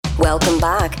Welcome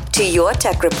back to Your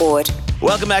Tech Report.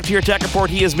 Welcome back to Your Tech Report.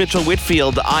 He is Mitchell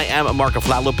Whitfield. I am Marco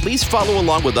Flatlow. Please follow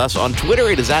along with us on Twitter.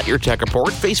 It is at Your Tech Report,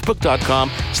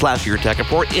 Facebook.com/Your Tech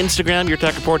Report, Instagram, Your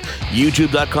Tech Report,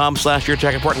 YouTube.com/Your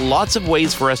Tech Report. Lots of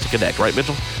ways for us to connect, right,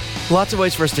 Mitchell? Lots of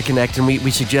ways for us to connect, and we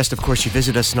suggest, of course, you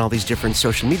visit us on all these different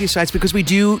social media sites because we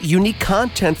do unique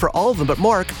content for all of them. But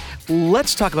Mark,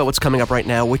 let's talk about what's coming up right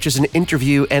now, which is an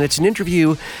interview, and it's an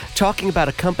interview talking about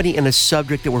a company and a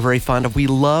subject that we're very fond of. We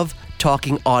love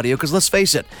talking audio, because let's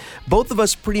face it, both of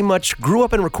us pretty much grew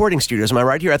up in recording studios. Am I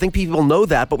right here? I think people know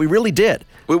that, but we really did.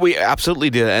 We absolutely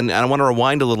did, and I want to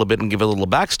rewind a little bit and give a little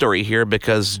backstory here,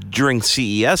 because during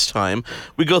CES time,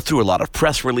 we go through a lot of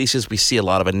press releases, we see a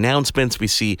lot of announcements, we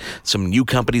see some new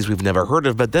companies we've never heard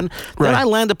of, but then I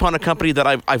land upon a company that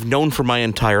I've known for my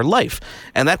entire life,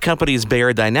 and that company is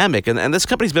Beyerdynamic, and this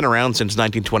company's been around since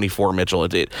 1924, Mitchell.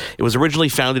 It was originally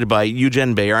founded by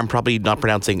Eugen Beyer. I'm probably not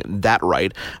pronouncing that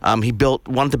right. He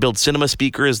wanted to build cinema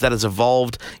speakers. That has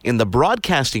evolved in the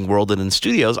broadcasting world and in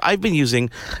studios. I've been using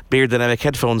Beyerdynamic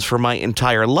headphones for my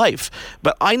entire life,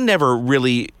 but I never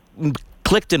really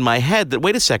clicked in my head that,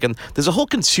 wait a second, there's a whole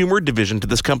consumer division to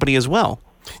this company as well.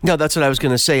 No, that's what I was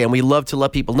going to say, and we love to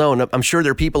let people know, and I'm sure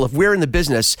there are people, if we're in the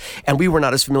business and we were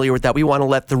not as familiar with that, we want to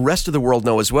let the rest of the world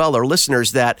know as well, our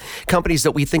listeners, that companies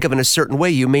that we think of in a certain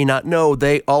way you may not know,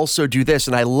 they also do this,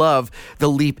 and I love the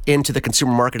leap into the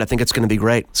consumer market. I think it's going to be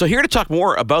great. So here to talk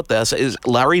more about this is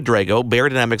Larry Drago,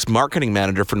 Beyerdynamic's marketing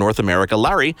manager for North America.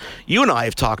 Larry, you and I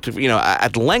have talked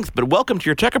at length, but welcome to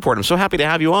Your Tech Report. I'm so happy to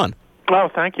have you on. Oh,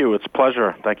 thank you. It's a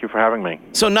pleasure. Thank you for having me.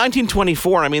 So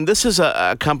 1924, I mean, this is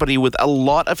a company with a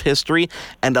lot of history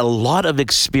and a lot of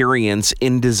experience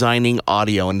in designing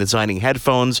audio and designing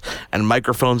headphones and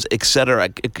microphones, et cetera,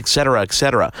 et cetera, et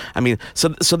cetera. I mean, so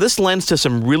this lends to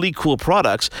some really cool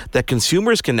products that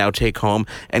consumers can now take home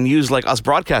and use, like us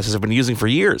broadcasters have been using for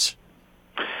years.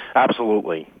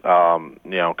 Absolutely.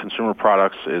 Consumer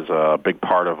products is a big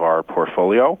part of our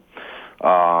portfolio.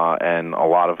 And a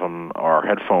lot of them, our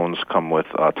headphones come with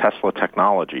Tesla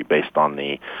technology based on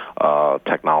the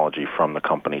technology from the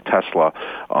company Tesla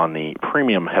on the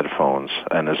premium headphones.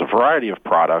 And there's a variety of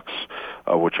products,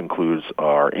 which includes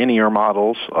our in-ear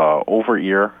models,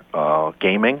 over-ear,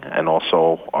 gaming, and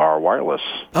also our wireless.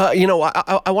 I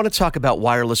want to talk about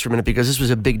wireless for a minute because this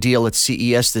was a big deal at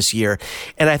CES this year.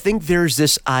 And I think there's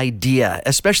this idea,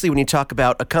 especially when you talk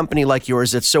about a company like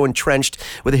yours that's so entrenched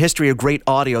with a history of great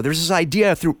audio. There's this idea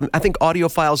I think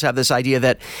audiophiles have this idea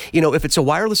that, if it's a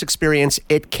wireless experience,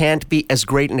 it can't be as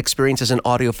great an experience as an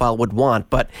audiophile would want.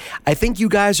 But I think you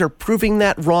guys are proving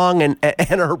that wrong and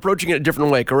are approaching it a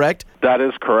different way, correct? That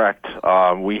is correct.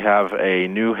 We have a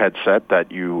new headset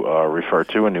that you refer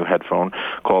to, a new headphone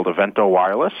called Evento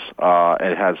Wireless.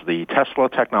 It has the Tesla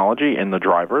technology in the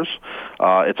drivers.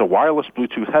 It's a wireless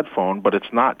Bluetooth headphone, but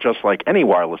it's not just like any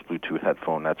wireless Bluetooth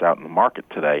headphone that's out in the market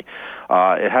today.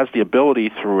 It has the ability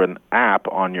through an app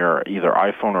on your either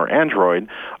iPhone or Android,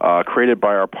 created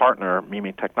by our partner,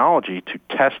 Mimi Technology, to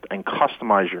test and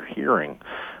customize your hearing.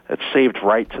 It's saved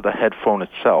right to the headphone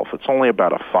itself. It's only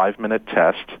about a 5-minute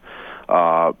test.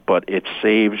 But it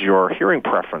saves your hearing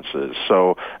preferences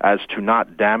so as to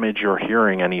not damage your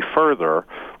hearing any further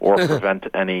or prevent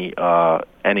any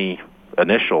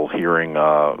initial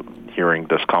hearing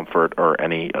discomfort or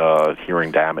any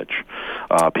hearing damage.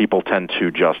 People tend to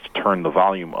just turn the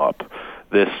volume up.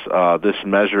 This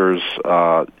measures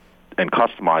and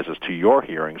customizes to your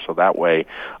hearing, so that way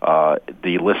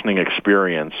the listening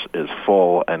experience is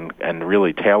full and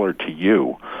really tailored to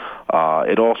you.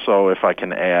 It also, if I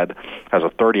can add, has a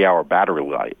 30-hour battery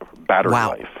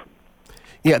life.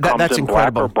 Yeah, that's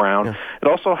incredible. Black or brown. Yeah. It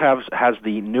also has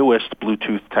the newest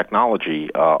Bluetooth technology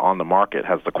on the market. It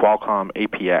has the Qualcomm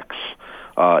APX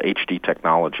HD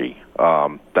technology.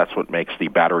 That's what makes the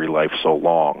battery life so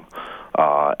long.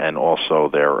 And also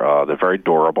they're very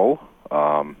durable.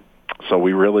 So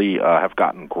we really have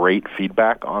gotten great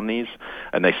feedback on these,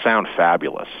 and they sound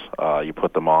fabulous. You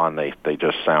put them on, they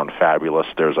just sound fabulous.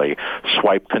 There's a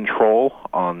swipe control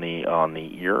on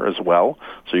the ear as well,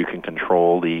 so you can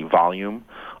control the volume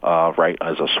right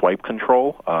as a swipe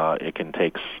control. It can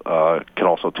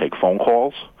also take phone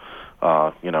calls.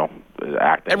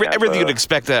 Everything you'd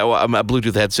expect a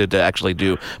Bluetooth headset to actually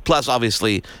do. Plus,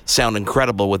 obviously, sound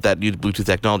incredible with that new Bluetooth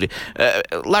technology.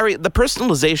 Larry, the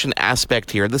personalization aspect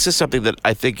here. This is something that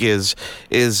I think has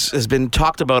been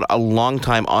talked about a long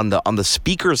time on the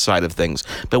speaker side of things.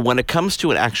 But when it comes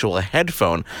to an actual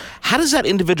headphone, how does that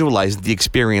individualize the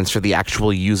experience for the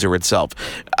actual user itself?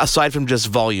 Aside from just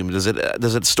volume, does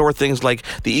it store things like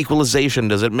the equalization?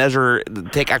 Does it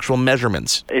take actual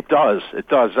measurements? It does.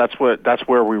 That's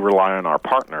where we rely rely on our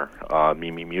partner,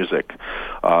 Mimi Music.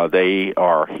 They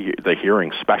are the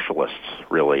hearing specialists,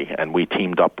 really, and we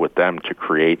teamed up with them to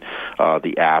create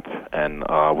the app. And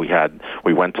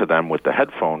we went to them with the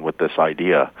headphone with this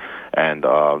idea, and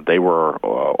they were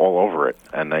all over it.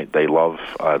 And they love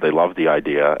the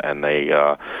idea, and they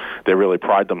really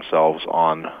pride themselves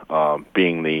on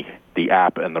being the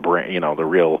app and the the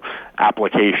real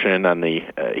application and the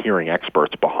hearing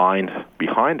experts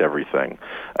behind everything.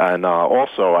 And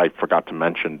also, I forgot to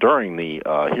mention, during the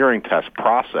hearing test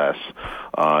process,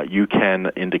 you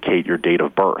can indicate your date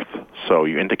of birth. So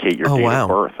you indicate your date of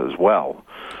birth as well.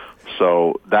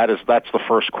 So that's the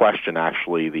first question,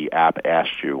 actually, the app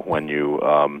asks you when you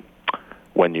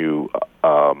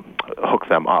hook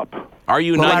them up. Are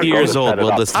you 90 years old?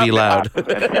 Will this be loud?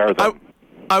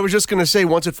 I was just going to say,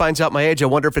 once it finds out my age, I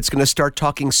wonder if it's going to start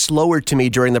talking slower to me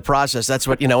during the process. That's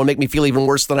what, will make me feel even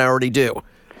worse than I already do.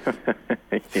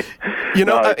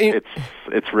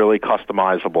 It's really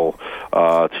customizable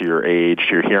to your age,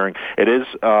 to your hearing. It is,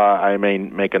 I may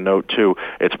make a note too,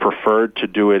 it's preferred to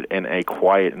do it in a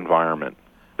quiet environment,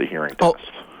 the hearing test. Oh,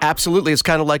 absolutely. It's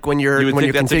kind of like when you're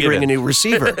configuring a new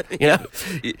receiver.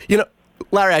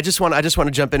 Larry, I just want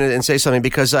to jump in and say something,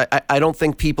 because I don't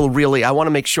think people really, I want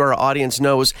to make sure our audience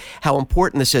knows how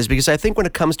important this is, because I think when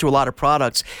it comes to a lot of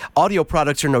products, audio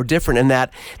products are no different in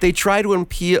that they try to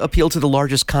appeal to the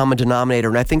largest common denominator,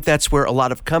 and I think that's where a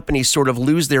lot of companies sort of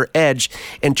lose their edge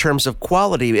in terms of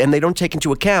quality, and they don't take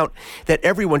into account that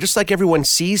everyone, just like everyone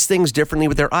sees things differently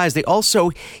with their eyes, they also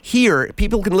hear,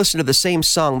 people can listen to the same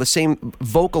song, the same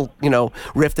vocal,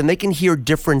 riff, and they can hear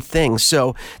different things.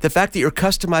 So the fact that you're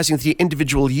customizing the individual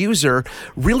user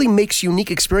really makes unique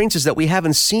experiences that we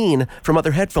haven't seen from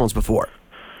other headphones before.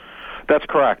 That's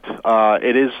correct.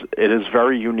 It is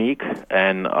very unique,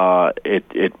 and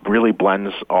it really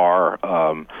blends our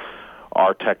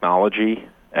technology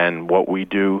and what we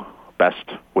do best,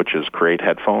 which is create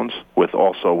headphones, with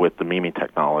the Mimi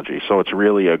technology. So it's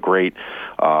really a great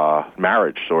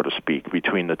marriage, so to speak,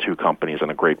 between the two companies, and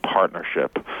a great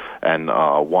partnership, and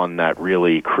one that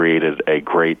really created a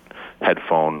great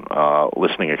headphone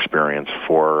listening experience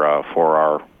for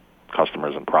our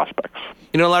customers and prospects.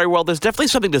 Larry, well, there's definitely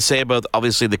something to say about,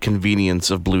 obviously, the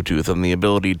convenience of Bluetooth and the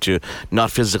ability to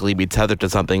not physically be tethered to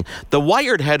something. The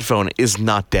wired headphone is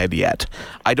not dead yet.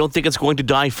 I don't think it's going to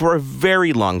die for a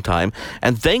very long time.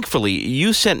 And thankfully,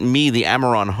 you sent me the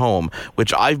Amaron Home,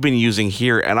 which I've been using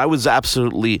here, and I was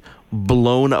absolutely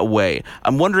blown away.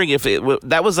 I'm wondering if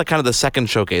that was kind of the second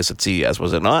showcase at CES,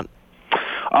 was it not?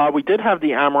 We did have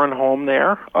the Amaron Home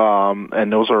there,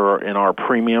 and those are in our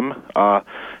premium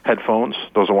headphones.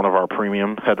 Those are one of our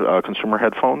premium consumer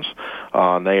headphones.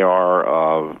 They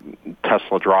are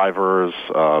Tesla drivers.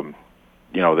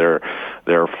 They're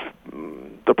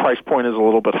the price point is a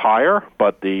little bit higher,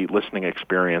 but the listening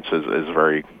experience is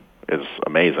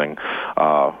amazing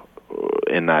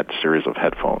in that series of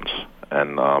headphones.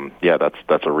 And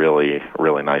that's a really,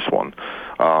 really nice one.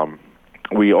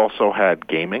 We also had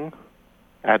gaming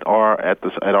at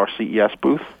our CES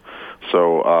booth.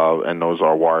 So and those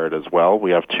are wired as well. We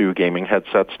have two gaming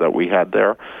headsets that we had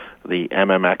there. The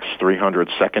MMX 300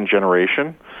 second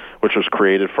generation, which was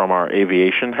created from our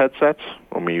aviation headsets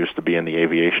when we used to be in the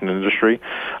aviation industry.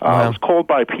 It was called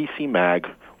by PC Mag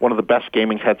one of the best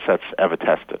gaming headsets ever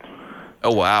tested.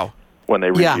 Oh, wow. When they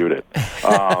reviewed it.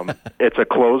 It's a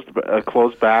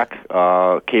closed back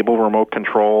cable remote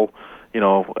control,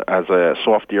 as a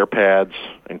soft ear pads,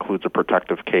 includes a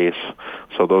protective case.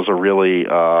 So those are really,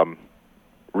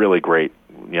 really great,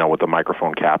 with the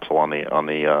microphone capsule on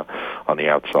the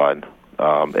outside.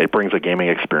 It brings a gaming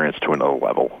experience to another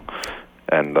level.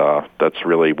 And that's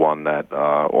really one that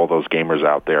all those gamers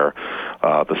out there,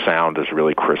 the sound is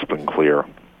really crisp and clear.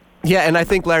 Yeah, and I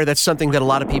think, Larry, that's something that a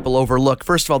lot of people overlook.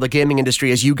 First of all, the gaming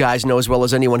industry, as you guys know as well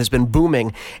as anyone, has been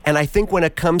booming. And I think when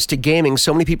it comes to gaming,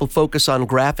 so many people focus on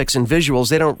graphics and visuals.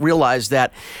 They don't realize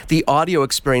that the audio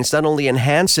experience not only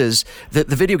enhances the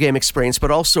video game experience, but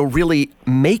also really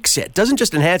makes it. Doesn't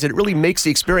just enhance it, it really makes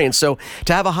the experience. So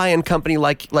to have a high-end company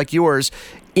like yours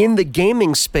in the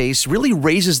gaming space really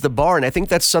raises the bar, and I think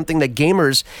that's something that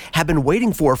gamers have been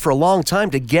waiting for a long time,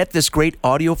 to get this great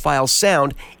audiophile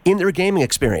sound in their gaming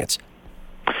experience.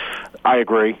 I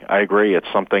agree. It's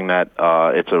something that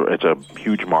it's a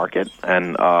huge market,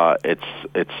 and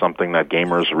it's something that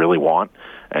gamers really want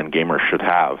and gamers should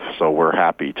have. So we're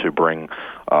happy to bring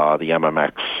the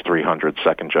MMX 300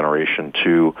 second generation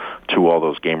to all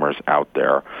those gamers out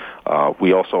there.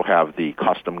 We also have the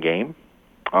custom game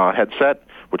headset,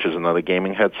 which is another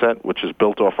gaming headset, which is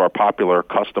built off our popular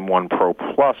Custom One Pro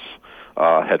Plus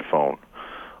headphone.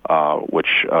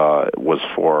 which was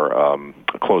for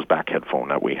a closed-back headphone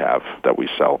that we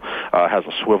sell. It has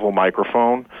a swivel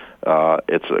microphone.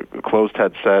 It's a closed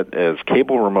headset. It is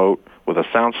cable remote with a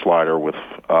sound slider with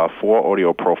 4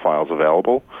 audio profiles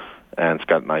available, and it's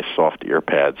got nice soft ear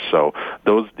pads. So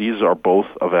these are both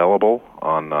available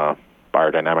on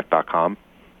Beyerdynamic.com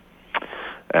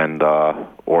and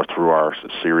or through our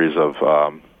series of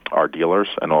our dealers,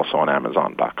 and also on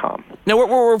Amazon.com. Now,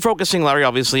 we're focusing, Larry,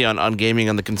 obviously on gaming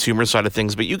on the consumer side of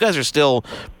things, but you guys are still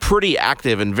pretty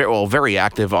active and very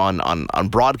active on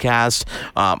broadcast,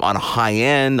 on high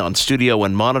end, on studio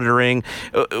and monitoring.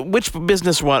 Which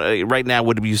business right now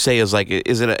would you say is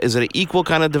is it an equal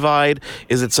kind of divide?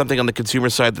 Is it something on the consumer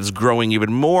side that's growing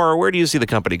even more? Or where do you see the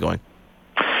company going?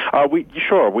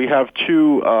 We have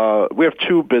two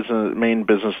main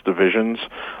business divisions: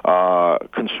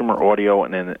 consumer audio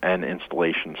and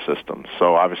installation systems.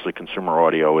 So obviously, consumer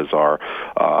audio is our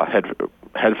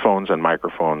headphones and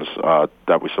microphones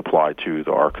that we supply to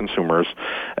our consumers,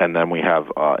 and then we have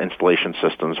installation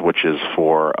systems, which is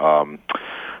for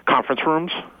conference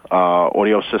rooms,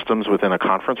 audio systems within a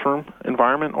conference room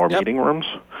environment or meeting rooms.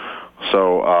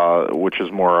 So, which is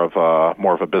more of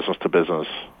a business to business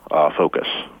focus.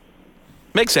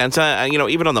 Makes sense.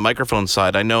 Even on the microphone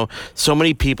side, I know so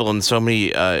many people and so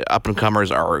many up-and-comers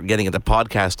are getting into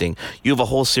podcasting. You have a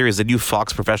whole series. The new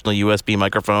Fox Professional USB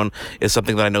microphone is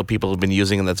something that I know people have been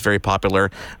using, and that's very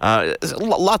popular.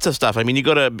 Lots of stuff. I mean, you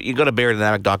go to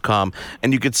Beyerdynamic.com,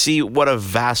 and you could see what a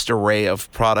vast array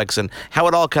of products and how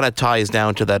it all kind of ties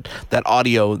down to that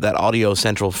audio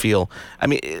central feel. I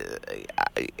mean,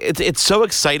 it's so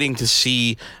exciting to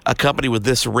see a company with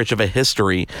this rich of a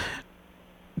history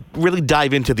really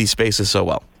dive into these spaces so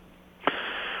well.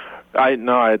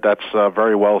 That's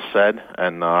very well said,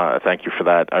 and thank you for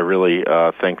that. I really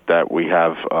think that we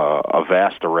have a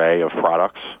vast array of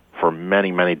products for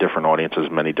many, many different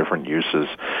audiences, many different uses,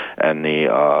 and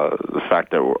the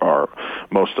fact that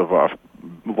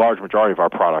large majority of our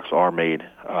products are made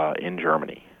in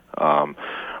Germany,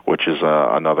 which is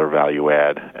another value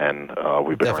add, and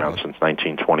we've been around since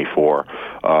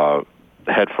 1924.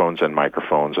 Headphones and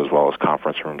microphones, as well as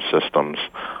conference room systems.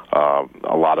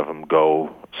 A lot of them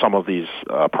some of these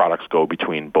products go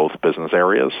between both business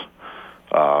areas.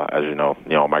 As you know,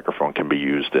 a microphone can be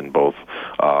used in both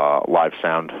live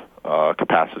sound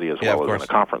capacity as well as in a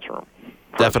conference room.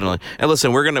 Definitely. And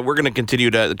listen, we're gonna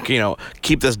continue to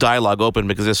keep this dialogue open,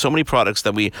 because there's so many products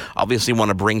that we obviously want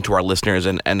to bring to our listeners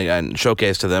and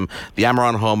showcase to them. The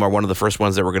Amaron Home are one of the first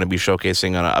ones that we're going to be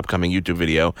showcasing on an upcoming YouTube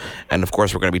video, and of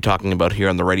course we're going to be talking about here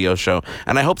on the radio show.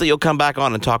 And I hope that you'll come back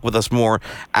on and talk with us more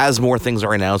as more things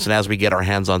are announced and as we get our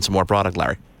hands on some more product,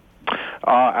 Larry.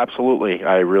 Absolutely.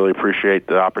 I really appreciate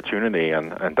the opportunity,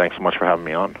 and thanks so much for having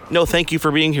me on. No, thank you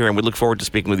for being here, and we look forward to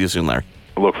speaking with you soon, Larry.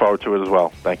 Look forward to it as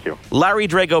well. Thank you. Larry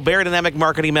Drago, Beyerdynamic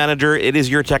Marketing Manager. It is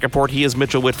your Tech Report. He is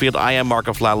Mitchell Whitfield. I am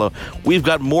Marco Flallo. We've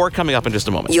got more coming up in just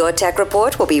a moment. Your Tech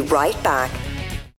Report will be right back.